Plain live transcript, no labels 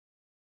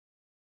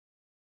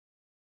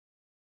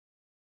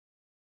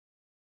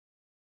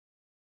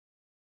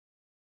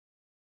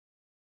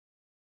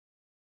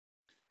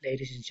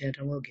Ladies and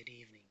gentlemen, good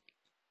evening.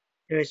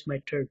 Here is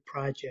my third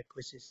project,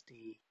 which is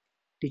the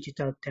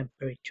digital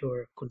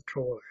temperature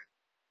controller.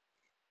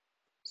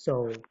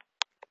 So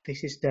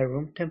this is the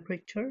room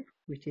temperature,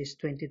 which is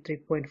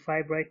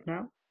 23.5 right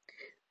now.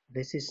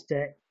 This is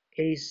the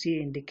AC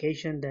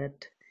indication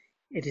that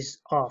it is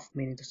off,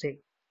 meaning to say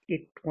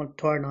it won't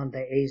turn on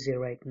the AC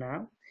right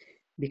now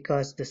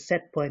because the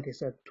set point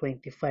is at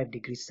 25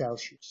 degrees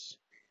Celsius.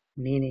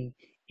 Meaning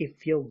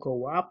if you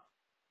go up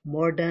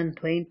more than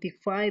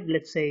 25,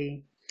 let's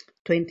say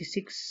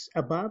 26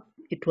 above,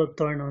 it will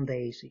turn on the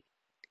AC.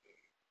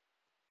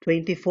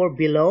 24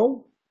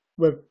 below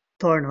will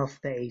turn off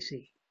the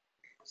AC.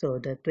 So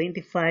the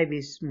 25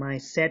 is my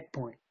set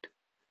point.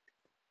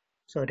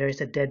 So there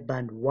is a dead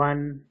band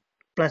 1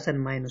 plus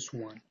and minus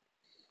 1.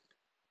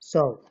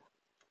 So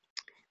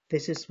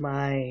this is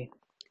my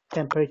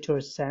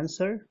temperature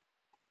sensor.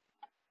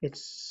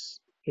 It's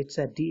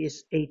a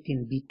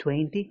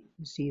DS18B20.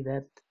 You see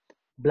that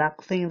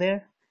black thing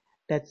there?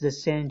 That's the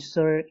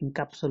sensor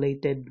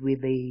encapsulated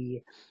with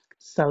a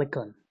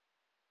silicon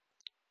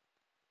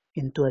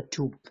into a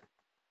tube.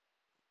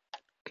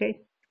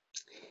 Okay,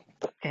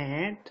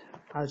 and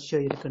I'll show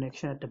you the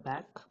connection at the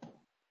back.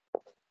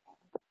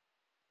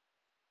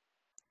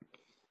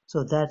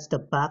 So that's the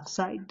back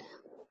side.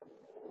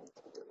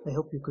 I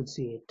hope you could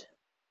see it.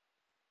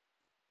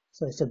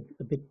 So it's a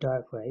bit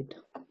dark, right?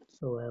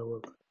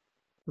 So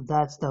so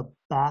that's the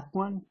back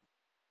one.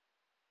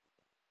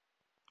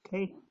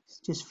 Okay, it's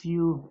just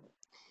few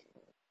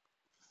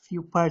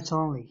parts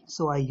only.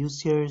 So I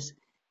use here's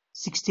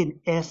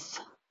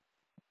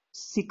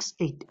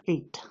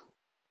 16F688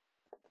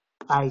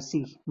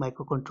 IC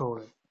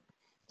microcontroller.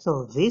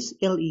 So this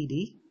LED,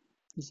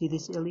 you see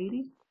this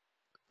LED?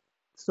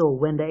 So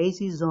when the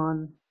AC is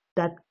on,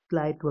 that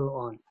light will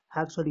on.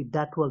 Actually,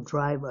 that will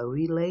drive a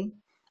relay,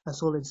 a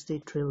solid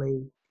state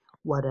relay,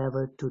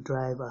 whatever, to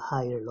drive a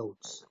higher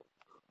loads.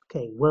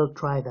 Okay, we'll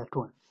try that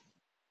one.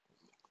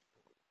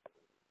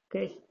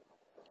 Okay,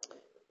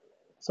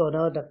 so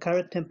now the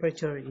current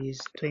temperature is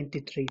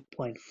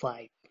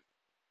 23.5.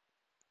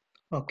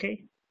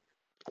 Okay,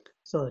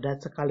 so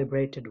that's a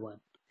calibrated one.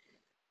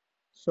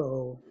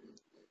 So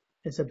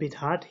it's a bit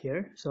hot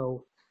here.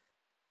 So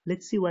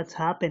let's see what's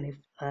happened if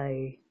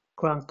I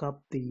crank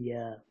up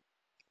the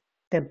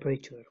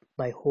temperature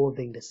by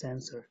holding the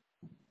sensor.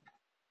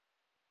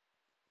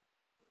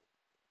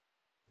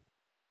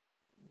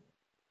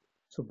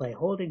 So by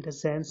holding the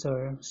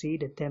sensor, see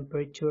the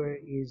temperature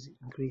is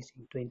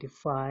increasing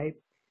 25,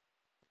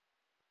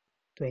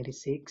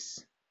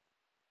 26,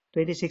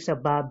 26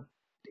 above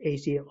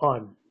AC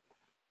on.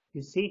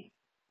 You see?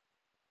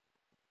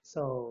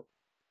 So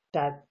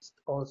that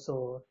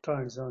also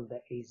turns on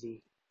the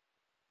AC.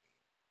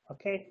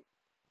 Okay?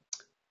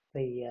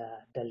 The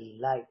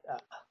light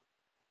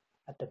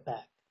at the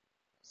back.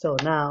 So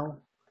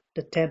now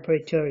the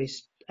temperature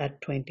is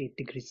at 20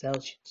 degrees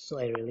Celsius. So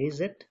I release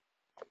it.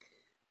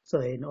 So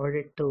in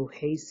order to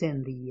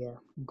hasten the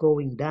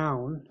going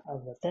down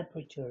of the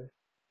temperature,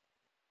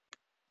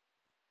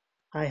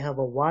 I have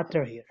a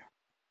water here.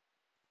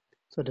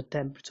 So the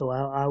temp, so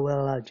I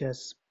will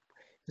just,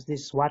 is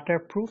this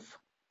waterproof?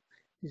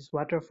 This is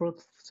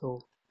waterproof.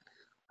 So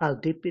I'll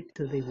dip it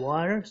to the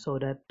water so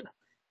that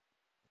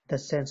the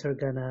sensor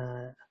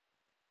gonna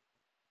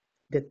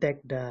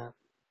detect the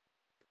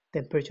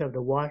temperature of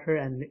the water,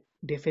 and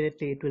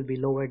definitely it will be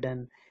lower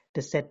than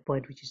the set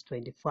point, which is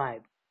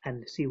 25,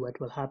 and see what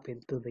will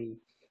happen to the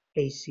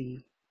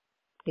AC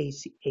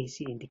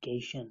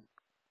indication.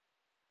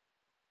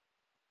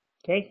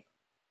 Okay,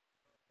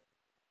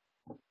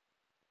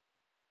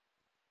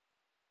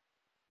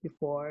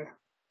 before,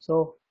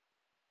 so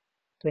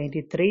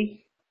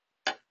 23.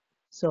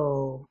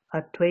 So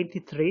at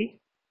 23,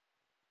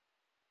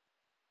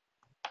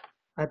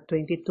 at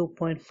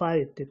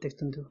 22.5,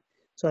 detects into.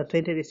 So at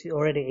 20, it's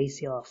already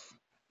AC off.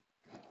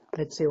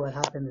 Let's see what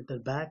happened at the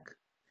back.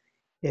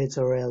 It's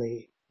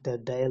already the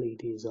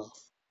LED is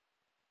off.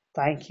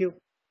 Thank you.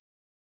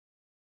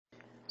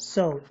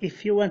 So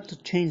if you want to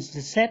change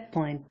the set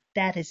point,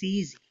 that is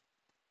easy.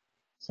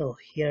 So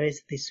here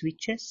is the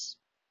switches.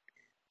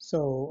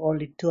 So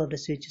only two of the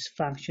switches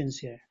functions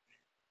here.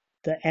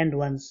 The end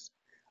ones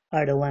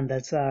are the ones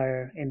that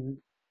are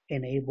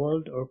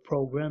enabled or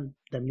programmed.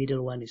 The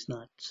middle one is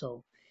not.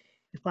 So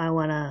if I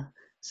wanna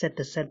set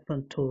the set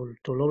point to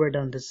lower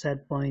down the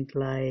set point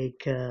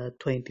like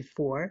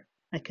 24,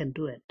 I can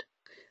do it.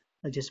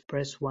 I just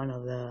press one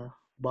of the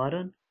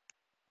button,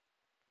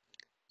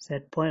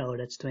 set point. Oh,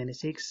 that's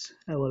 26.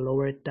 I will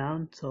lower it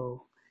down.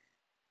 So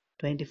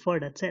 24,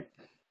 that's it.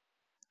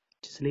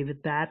 Just leave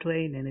it that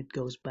way, and then it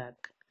goes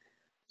back.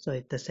 So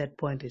the set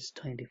point is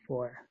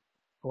 24.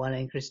 I want to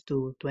increase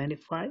to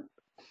 25.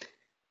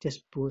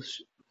 Just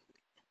push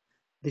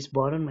this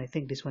button. I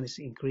think this one is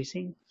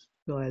increasing.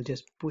 So I'll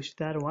just push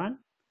that one.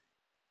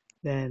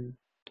 Then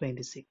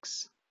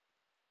 26.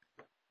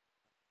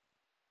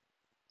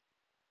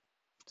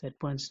 Set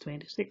point is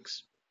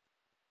 26.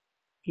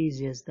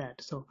 Easy as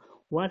that. So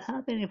what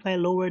happens if I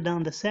lower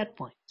down the set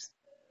points?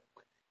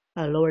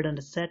 I lower down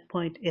the set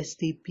point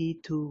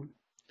STP to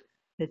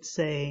let's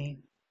say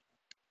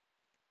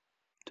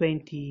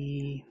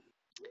 20,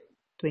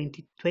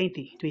 20,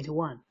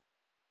 21.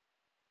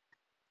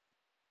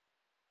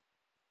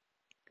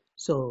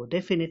 So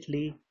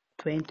definitely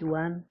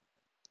 21.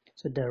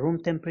 So the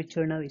room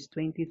temperature now is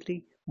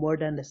 23, more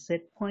than the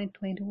set point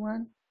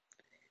 21.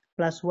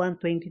 Plus 1,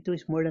 22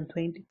 is more than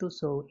 22,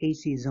 so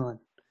AC is on.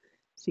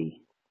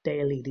 See,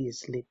 the LED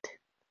is lit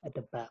at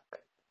the back.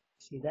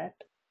 See that?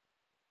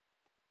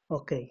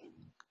 Okay,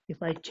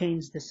 if I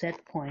change the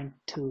set point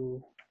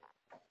to,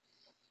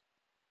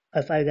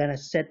 if I gonna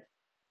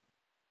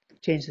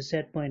change the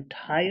set point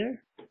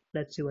higher,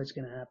 let's see what's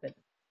gonna happen.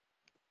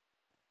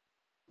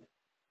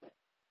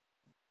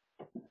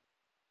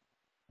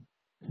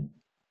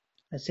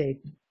 Let's say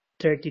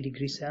 30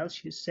 degrees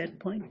Celsius set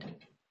point.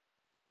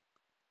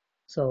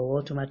 So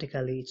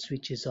automatically it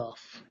switches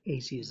off.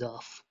 AC is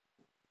off.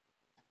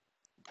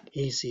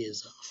 AC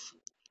is off.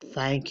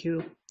 Thank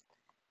you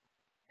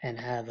and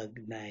have a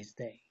nice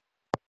day.